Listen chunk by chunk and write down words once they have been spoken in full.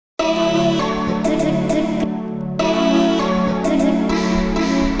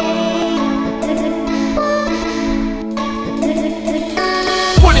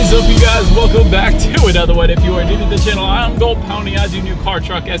What is up, you guys? Welcome back to another one. If you are new to the channel, I'm Gold Pony. I do new car,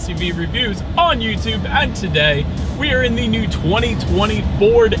 truck, SUV reviews on YouTube, and today we are in the new 2020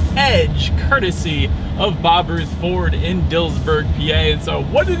 Ford Edge, courtesy of Bob Ruth Ford in Dillsburg, PA. And so I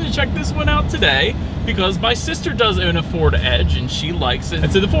wanted to check this one out today because my sister does own a Ford Edge and she likes it.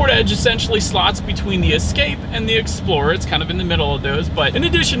 And so the Ford Edge essentially slots between the Escape and the Explorer. It's kind of in the middle of those. But in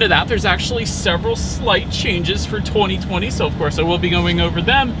addition to that, there's actually several slight changes for 2020. So of course I will be going over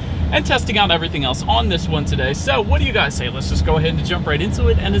them and testing out everything else on this one today. So what do you guys say? Let's just go ahead and jump right into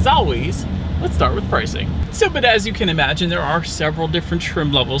it. And as always, let's start with pricing. So, but as you can imagine, there are several different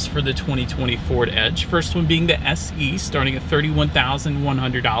trim levels for the 2020 Ford Edge. First one being the SE, starting at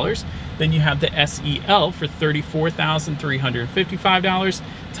 $31,100. Then you have the SEL for $34,355.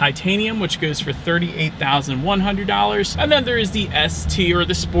 Titanium, which goes for $38,100. And then there is the ST, or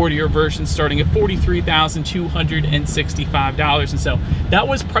the sportier version, starting at $43,265. And so that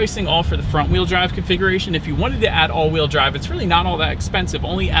was pricing all for the front wheel drive configuration. If you wanted to add all-wheel drive, it's really not all that expensive.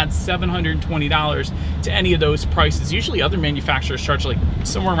 Only add $720 to any of those prices. Usually other manufacturers charge like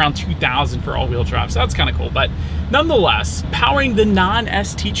somewhere around $2,000 for all-wheel drive, so that's kind of cool. But nonetheless, powering the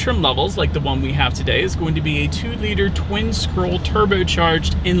non-ST trim levels like the one we have today is going to be a 2-liter twin-scroll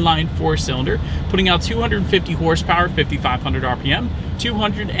turbocharged inline 4-cylinder, putting out 250 horsepower, 5,500 RPM,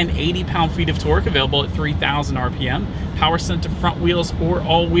 280 pound-feet of torque, available at 3,000 RPM, power sent to front wheels or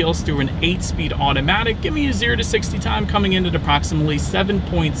all wheels through an 8-speed automatic, giving you 0 to 60 time coming in at approximately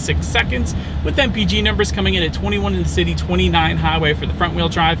 7.6 seconds, with MPG numbers coming in at 21 in the city, 29 highway for the front wheel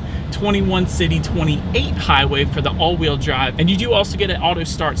drive, 21 city, 28 highway for the all-wheel drive. And you do also get an auto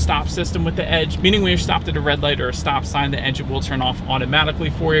start stop system with the Edge, meaning when you're stopped at a red light or a stop sign, the engine will turn off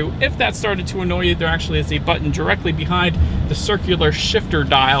automatically for you. If that started to annoy you, there actually is a button directly behind the circular shifter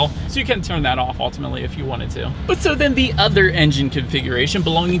dial, so you can turn that off ultimately if you wanted to. But so then the other engine configuration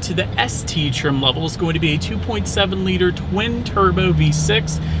belonging to the ST trim level is going to be a 2.7 liter twin turbo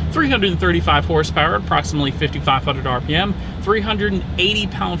V6, 335 horsepower, approximately 5,500 RPM, 380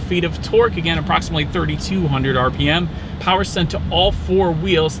 pound-feet of torque, again approximately 3,200 RPM, power sent to all 4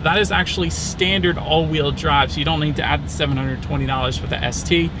 wheels. So that is actually standard all-wheel drive, so you don't need to add $720 for the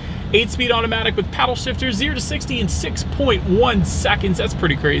ST. 8-speed automatic with paddle shifters, 0 to 60 in 6.1 seconds. That's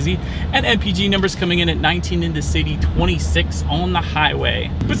pretty crazy. And MPG numbers coming in at 19 in the city, 26 on the highway.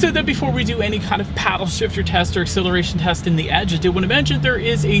 But so that before we do any kind of paddle shifter test or acceleration test in the Edge, I did want to mention there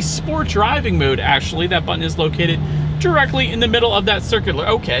is a sport driving mode. Actually, that button is located directly in the middle of that circular.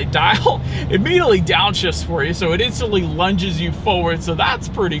 Okay, dial immediately downshifts for you, so it instantly lunges you forward, so that's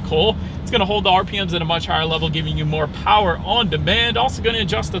pretty cool. It's going to hold the RPMs at a much higher level, giving you more power on demand. Also going to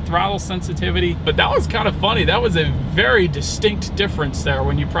adjust the throttle sensitivity. But that was kind of funny. That was a very distinct difference there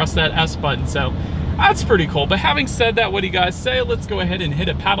when you press that S button, so that's pretty cool. But having said that, what do you guys say? Let's go ahead and hit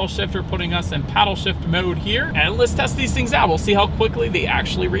a paddle shifter, putting us in paddle shift mode here, and let's test these things out. We'll see how quickly they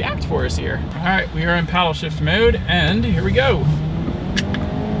actually react for us here. All right, we are in paddle shift mode, and here we go.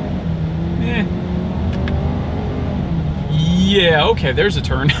 Yeah, okay, there's a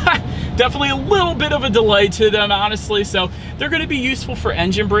turn. Definitely a little bit of a delay to them, honestly. So they're going to be useful for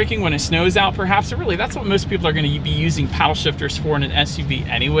engine braking when it snows out, perhaps. Or really, that's what most people are going to be using paddle shifters for in an SUV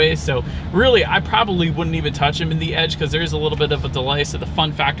anyway. So really, I probably wouldn't even touch them in the Edge because there is a little bit of a delay. So the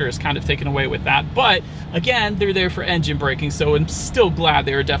fun factor is kind of taken away with that. But again, they're there for engine braking. So I'm still glad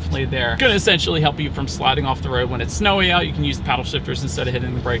they are definitely there. Going to essentially help you from sliding off the road when it's snowy out. You can use paddle shifters instead of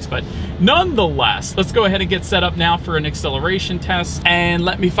hitting the brakes. But nonetheless, let's go ahead and get set up now for an acceleration test. And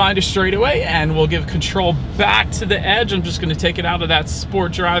let me find a straightaway, and we'll give control back to the Edge. I'm just going to take it out of that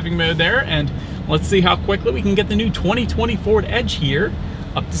sport driving mode there, and let's see how quickly we can get the new 2020 Ford Edge here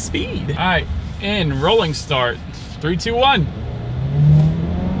up to speed. All right, in rolling start. 3, 2, 1.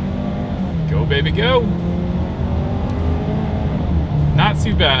 Go, baby, go. Not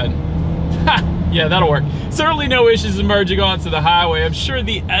too bad. Yeah, that'll work. Certainly no issues emerging onto the highway. I'm sure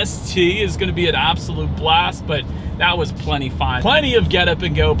the ST is going to be an absolute blast, but that was plenty fine. Plenty of get up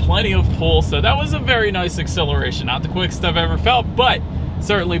and go, plenty of pull, so that was a very nice acceleration. Not the quickest I've ever felt, but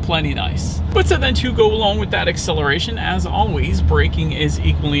certainly plenty nice. But so then to go along with that acceleration, as always, braking is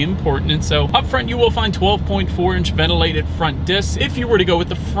equally important. And so up front, you will find 12.4-inch ventilated front discs. If you were to go with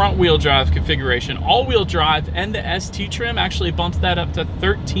the front wheel drive configuration, all-wheel drive and the ST trim actually bumps that up to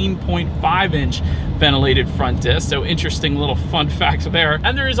 13.5-inch ventilated front disc. So interesting little fun fact there.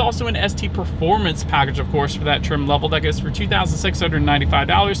 And there is also an ST Performance package, of course, for that trim level that goes for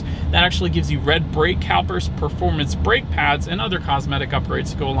 $2,695. That actually gives you red brake calipers, performance brake pads, and other cosmetic upgrades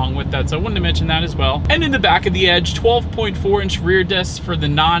upgrades to go along with that, so I wanted to mention that as well. And in the back of the Edge, 12.4-inch rear discs for the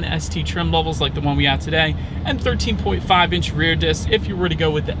non-ST trim levels like the one we have today, and 13.5-inch rear discs if you were to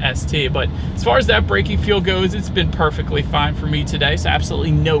go with the ST. But as far as that braking feel goes, it's been perfectly fine for me today, so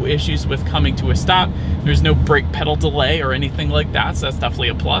absolutely no issues with coming to a stop. There's no brake pedal delay or anything like that, so that's definitely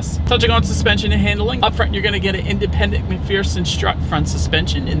a plus. Touching on suspension and handling, up front you're going to get an independent McPherson strut front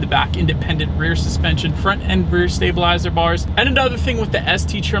suspension, in the back independent rear suspension, front and rear stabilizer bars. And another thing with the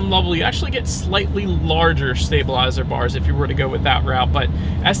ST trim level, you actually get slightly larger stabilizer bars if you were to go with that route, but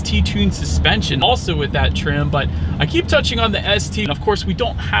ST tuned suspension also with that trim. But I keep touching on the ST, and of course we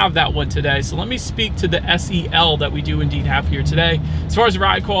don't have that one today, so let me speak to the SEL that we do indeed have here today. As far as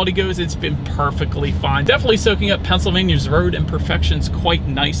ride quality goes, it's been perfectly fine. Definitely soaking up Pennsylvania's road imperfections quite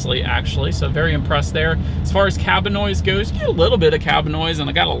nicely, actually, so very impressed there. As far as cabin noise goes, you get a little bit of cabin noise, and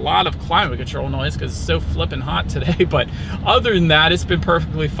I got a lot of climate control noise because it's so flipping hot today, but other than that, it's been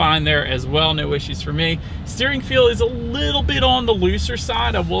perfectly fine there as well. No issues for me. Steering feel is a little bit on the looser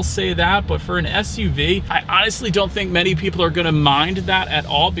side, I will say that, but for an SUV, I honestly don't think many people are going to mind that at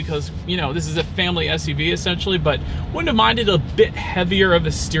all, because, you know, this is a family SUV essentially, but wouldn't have minded a bit heavier of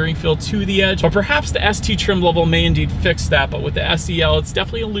a steering feel to the Edge. But perhaps the ST trim level may indeed fix that, but with the SEL, it's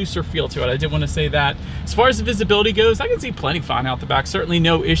definitely a looser feel to it. I did want to say that. As far as the visibility goes, I can see plenty fine out the back, certainly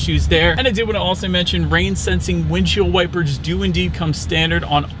no issues there. And I did want to also mention rain sensing windshield wipers do indeed come standard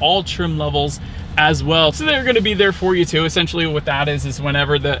on all trim levels as well, so they're going to be there for you too. Essentially what that is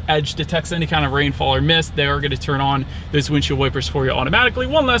whenever the Edge detects any kind of rainfall or mist, they are going to turn on those windshield wipers for you automatically.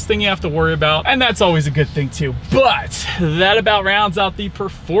 One less thing you have to worry about, and that's always a good thing too. But that about rounds out the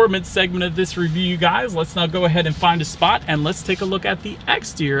performance segment of this review, you guys. Let's now go ahead and find a spot and let's take a look at the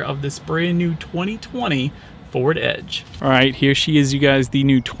exterior of this brand new 2020 Ford Edge. All right, here she is, you guys, the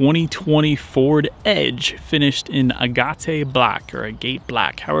new 2020 Ford Edge, finished in agate black, or agate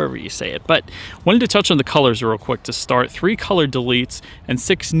black, however you say it. But wanted to touch on the colors real quick to start. 3 color deletes and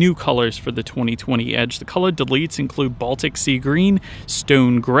 6 new colors for the 2020 Edge. The color deletes include Baltic Sea Green,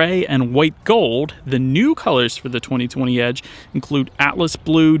 Stone Gray, and White Gold. The new colors for the 2020 Edge include Atlas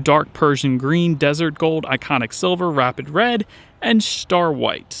Blue, Dark Persian Green, Desert Gold, Iconic Silver, Rapid Red, and Star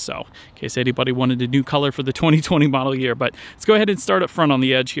White. So in case anybody wanted a new color for the 2020 model year. But let's go ahead and start up front on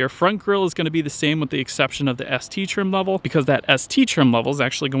the Edge here. Front grille is going to be the same with the exception of the ST trim level, because that ST trim level is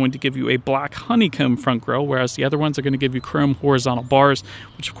actually going to give you a black honeycomb front grille, whereas the other ones are going to give you chrome horizontal bars,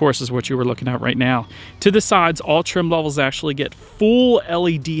 which of course is what you were looking at right now. To the sides, all trim levels actually get full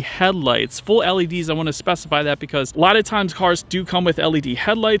LED headlights. Full LEDs, I want to specify that because a lot of times cars do come with LED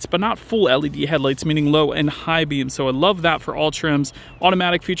headlights, but not full LED headlights, meaning low and high beam. So I love that for all trims.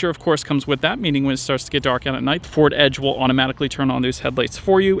 Automatic feature, of course, comes with that, meaning when it starts to get dark out at night, the Ford Edge will automatically turn on those headlights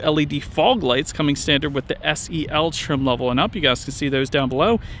for you. LED fog lights coming standard with the SEL trim level and up. You guys can see those down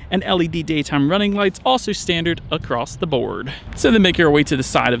below. And LED daytime running lights, also standard across the board. So then make your way to the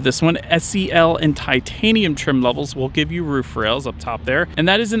side of this one. SEL and titanium trim levels will give you roof rails up top there. And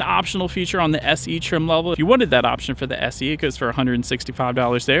that is an optional feature on the SE trim level. If you wanted that option for the SE, it goes for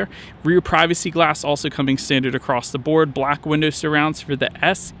 $165 there. Rear privacy glass also coming standard across the board. Black window surrounds for the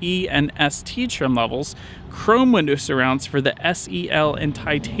SE and ST trim levels. Chrome window surrounds for the SEL and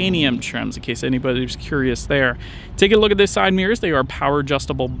titanium trims, in case anybody's curious there. Take a look at the side mirrors. They are power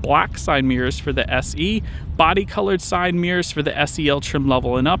adjustable black side mirrors for the SE, body colored side mirrors for the SEL trim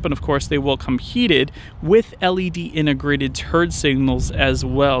level and up, and of course they will come heated with LED integrated turn signals as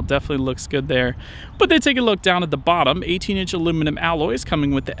well. Definitely looks good there. But then take a look down at the bottom. 18-inch aluminum alloys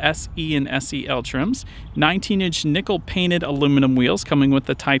coming with the SE and SEL trims, 19-inch nickel painted aluminum wheels coming with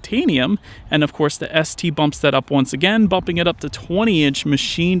the titanium, and of course the ST bumps that up once again, bumping it up to 20-inch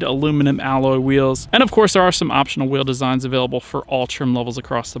machined aluminum alloy wheels. And of course there are some optional wheel designs available for all trim levels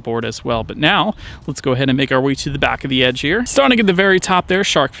across the board as well. But now let's go ahead and make our way to the back of the Edge here. Starting at the very top there,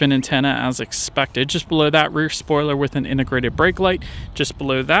 shark fin antenna as expected. Just below that, rear spoiler with an integrated brake light. Just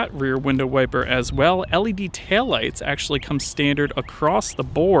below that, rear window wiper as well. LED taillights actually come standard across the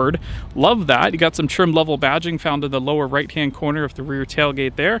board. Love that. You got some trim level badging found in the lower right hand corner of the rear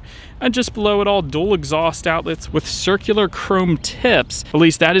tailgate there. And just below it all, dual exhaust outlets with circular chrome tips. At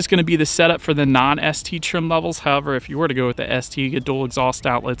least that is going to be the setup for the non-ST trim levels. However, if you were to go with the ST, you get dual exhaust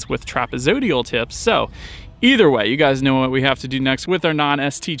outlets with trapezoidal tips. So either way, you guys know what we have to do next with our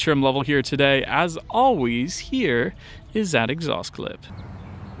non-ST trim level here today. As always, here is that exhaust clip.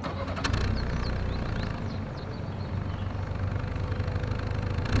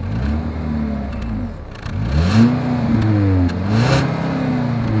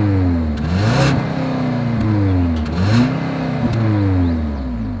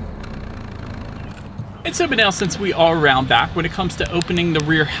 So, but now since we are around back, when it comes to opening the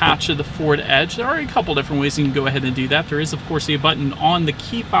rear hatch of the Ford Edge, there are a couple different ways you can go ahead and do that. There is, of course, a button on the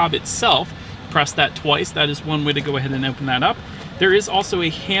key fob itself. Press that twice. That is one way to go ahead and open that up. There is also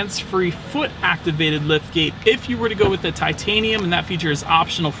a hands-free foot-activated liftgate if you were to go with the titanium, and that feature is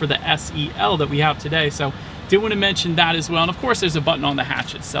optional for the SEL that we have today. So did want to mention that as well. And of course, there's a button on the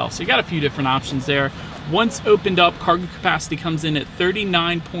hatch itself. So you got a few different options there. Once opened up, cargo capacity comes in at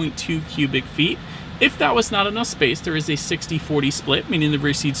 39.2 cubic feet. If that was not enough space, there is a 60-40 split, meaning the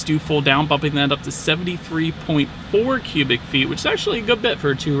rear seats do fold down, bumping that up to 73.4 cubic feet, which is actually a good bit for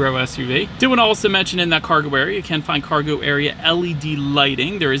a two-row SUV. Did want to also mention in that cargo area, you can find cargo area LED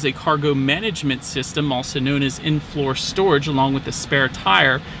lighting. There is a cargo management system, also known as in-floor storage, along with the spare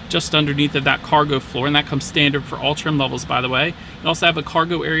tire just underneath of that cargo floor, and that comes standard for all trim levels, by the way. You also have a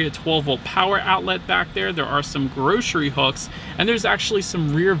cargo area 12-volt power outlet back there. There are some grocery hooks, and there's actually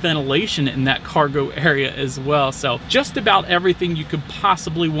some rear ventilation in that cargo area as well. So just about everything you could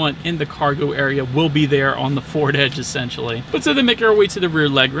possibly want in the cargo area will be there on the Ford Edge, essentially. But so then making our way to the rear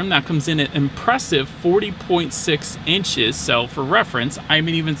legroom, that comes in at impressive 40.6 inches. So for reference, I'm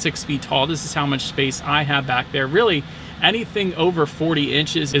even 6 feet tall. This is how much space I have back there. Really, anything over 40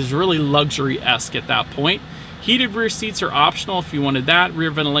 inches is really luxury-esque at that point. Heated rear seats are optional if you wanted that.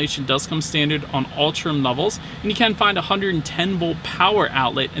 Rear ventilation does come standard on all trim levels, and you can find a 110-volt power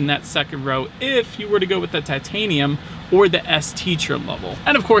outlet in that second row if you were to go with the titanium or the ST trim level.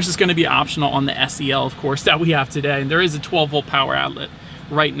 And of course, it's going to be optional on the SEL, of course, that we have today. And there is a 12-volt power outlet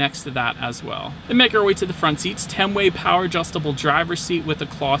right next to that as well. Then make our way to the front seats. 10-way power adjustable driver's seat with a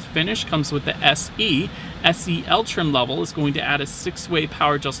cloth finish comes with the SE. SEL trim level is going to add a 6-way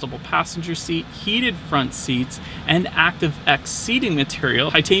power adjustable passenger seat, heated front seats, and Active X seating material.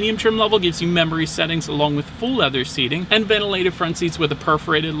 Titanium trim level gives you memory settings along with full leather seating, and ventilated front seats with a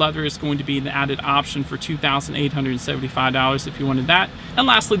perforated leather is going to be an added option for $2,875 if you wanted that. And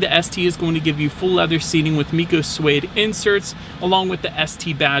lastly, the ST is going to give you full leather seating with Miko suede inserts, along with the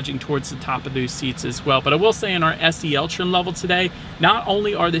ST badging towards the top of those seats as well. But I will say in our SEL trim level today, not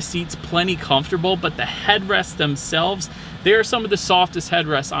only are the seats plenty comfortable, but the headrests themselves, they are some of the softest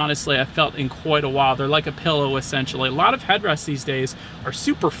headrests, honestly, I've felt in quite a while. They're like a pillow, essentially. A lot of headrests these days are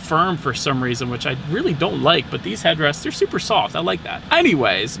super firm for some reason, which I really don't like, but these headrests, they're super soft. I like that.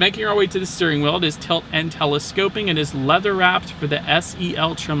 Anyways, making our way to the steering wheel, it is tilt and telescoping. It is leather wrapped for the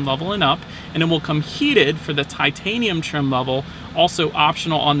SEL trim level and up, and it will come heated for the titanium trim level, also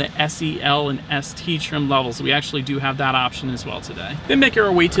optional on the SEL and ST trim levels. We actually do have that option as well today. Then making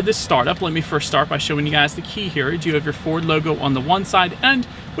our way to the startup, let me first start by showing you guys the key here. You do have your Ford logo on the one side, and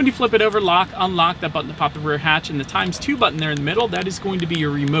when you flip it over, lock, unlock, that button to pop the rear hatch, and the ×2 button there in the middle, that is going to be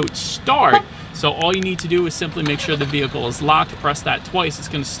your remote start. So all you need to do is simply make sure the vehicle is locked, press that twice, it's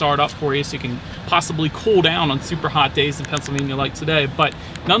going to start up for you so you can possibly cool down on super hot days in Pennsylvania like today. But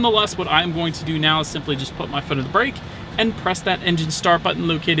nonetheless, what I'm going to do now is simply just put my foot on the brake and press that engine start button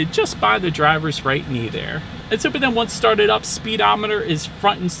located just by the driver's right knee there. And so, but then once started up, speedometer is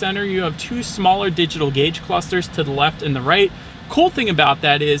front and center. You have two smaller digital gauge clusters to the left and the right. Cool thing about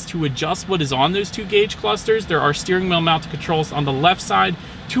that is to adjust what is on those two gauge clusters, there are steering wheel mounted controls on the left side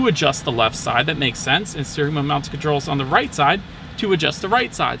to adjust the left side. That makes sense. And steering wheel mounted controls on the right side to adjust the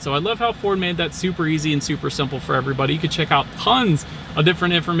right side. So I love how Ford made that super easy and super simple for everybody. You can check out tons of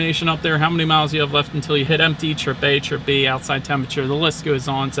different information up there, how many miles you have left until you hit empty, trip A, trip B, outside temperature, the list goes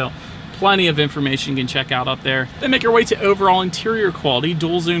on. So plenty of information you can check out up there. Then make your way to overall interior quality.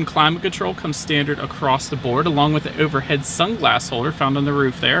 Dual zone climate control comes standard across the board, along with the overhead sunglass holder found on the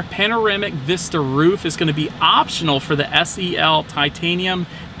roof there. Panoramic Vista roof is going to be optional for the SEL titanium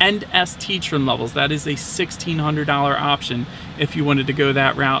and ST trim levels. That is a $1,600 option if you wanted to go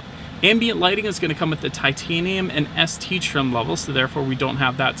that route. Ambient lighting is going to come with the titanium and ST trim levels, so therefore we don't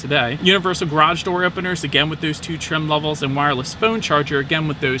have that today. Universal garage door openers, again with those two trim levels, and wireless phone charger, again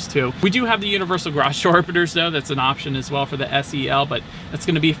with those two. We do have the universal garage door openers though, that's an option as well for the SEL, but that's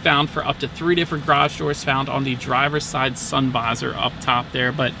going to be found for up to 3 different garage doors found on the driver's side sun visor up top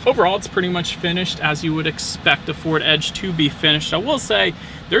there. But overall, it's pretty much finished as you would expect a Ford Edge to be finished. I will say,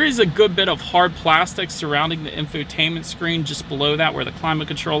 there is a good bit of hard plastic surrounding the infotainment screen just below that where the climate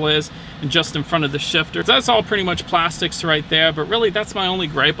control is and just in front of the shifter. So that's all pretty much plastics right there, but really that's my only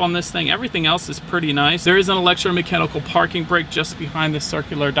gripe on this thing. Everything else is pretty nice. There is an electromechanical parking brake just behind the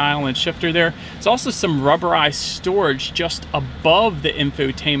circular dial and shifter there. There's also some rubberized storage just above the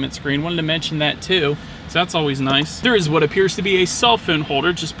infotainment screen. Wanted to mention that too. So that's always nice. There is what appears to be a cell phone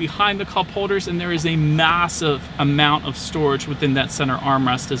holder just behind the cup holders, and there is a massive amount of storage within that center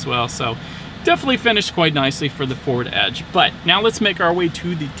armrest as well. So definitely finished quite nicely for the Ford Edge. But now let's make our way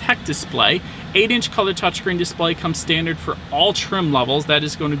to the tech display. 8-inch color touchscreen display comes standard for all trim levels. That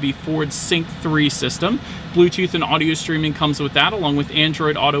is going to be Ford's Sync 3 system. Bluetooth and audio streaming comes with that, along with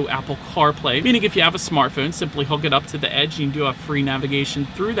Android Auto, Apple CarPlay, meaning if you have a smartphone, simply hook it up to the Edge and you do have free navigation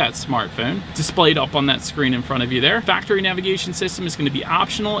through that smartphone, displayed up on that screen in front of you there. Factory navigation system is going to be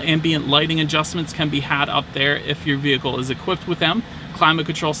optional. Ambient lighting adjustments can be had up there if your vehicle is equipped with them. Climate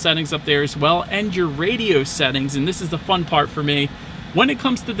control settings up there as well, and your radio settings, and this is the fun part for me. When it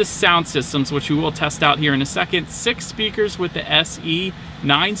comes to the sound systems, which we will test out here in a second, 6 speakers with the SE,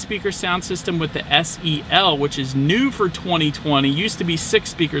 9-speaker sound system with the SEL, which is new for 2020. Used to be 6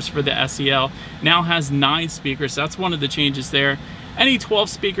 speakers for the SEL, now has 9 speakers. So that's one of the changes there. Any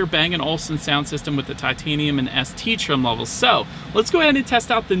 12-speaker Bang & Olufsen sound system with the titanium and ST trim levels. So let's go ahead and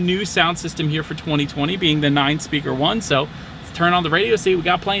test out the new sound system here for 2020, being the 9-speaker one. So let's turn on the radio, see what we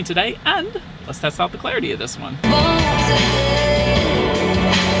got playing today, and let's test out the clarity of this one.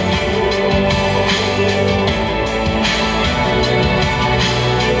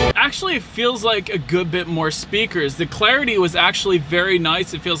 Actually, it feels like a good bit more speakers. The clarity was actually very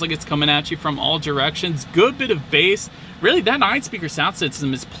nice. It feels like it's coming at you from all directions. Good bit of bass. Really, that 9-speaker sound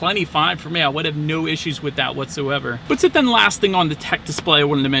system is plenty fine for me. I would have no issues with that whatsoever. But then last thing on the tech display I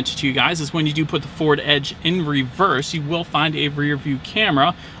wanted to mention to you guys is when you do put the Ford Edge in reverse, you will find a rear view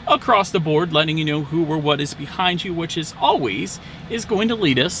camera across the board letting you know who or what is behind you, which is always going to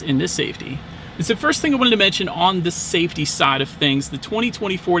lead us into safety. It's the first thing I wanted to mention on the safety side of things. The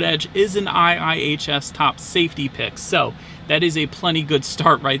 2020 Ford Edge is an IIHS top safety pick, so that is a plenty good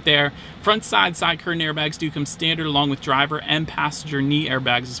start right there. Front side curtain airbags do come standard along with driver and passenger knee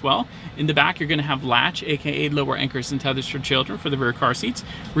airbags as well. In the back, you're going to have latch, aka lower anchors and tethers for children for the rear car seats.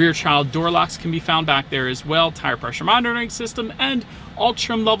 Rear child door locks can be found back there as well. Tire pressure monitoring system, and all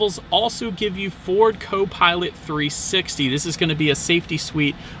trim levels also give you Ford Co-Pilot 360. This is going to be a safety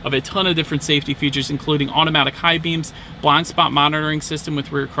suite of a ton of different safety features, including automatic high beams, blind spot monitoring system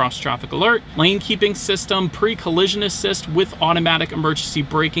with rear cross traffic alert, lane keeping system, pre-collision assist with automatic emergency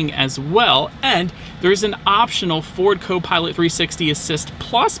braking as well. And there's an optional Ford Co-Pilot 360 Assist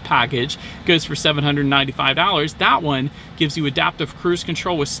Plus package, goes for $795. That one gives you adaptive cruise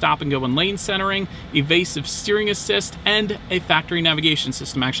control with stop and go and lane centering, evasive steering assist, and a factory navigation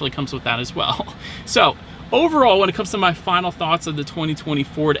system actually comes with that as well. So overall, when it comes to my final thoughts of the 2020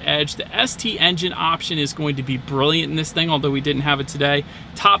 Ford Edge, the ST engine option is going to be brilliant in this thing, although we didn't have it today.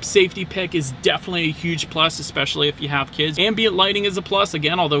 Top safety pick is definitely a huge plus, especially if you have kids. Ambient lighting is a plus,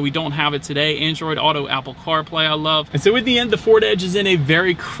 again, although we don't have it today. Android Auto, Apple CarPlay, I love. And so in the end, the Ford Edge is in a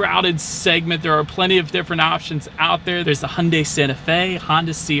very crowded segment. There are plenty of different options out there. There's the Hyundai Santa Fe,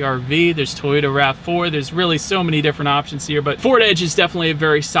 Honda CR-V, there's Toyota RAV4. There's really so many different options here, but Ford Edge is definitely a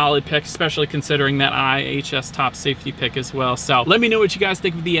very solid pick, especially considering that IIHS top safety pick as well. So let me know what you guys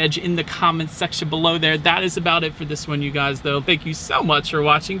think of the Edge in the comments section below there. That is about it for this one, you guys, though. Thank you so much for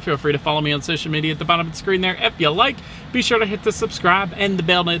watching. Feel free to follow me on social media at the bottom of the screen there. If you like, be sure to hit the subscribe and the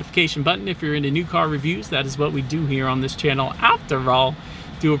bell notification button if you're into new car reviews. That is what we do here on this channel after all.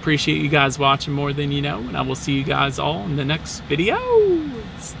 Do appreciate you guys watching more than you know, and I will see you guys all in the next video.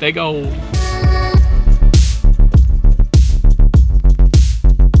 Stay gold.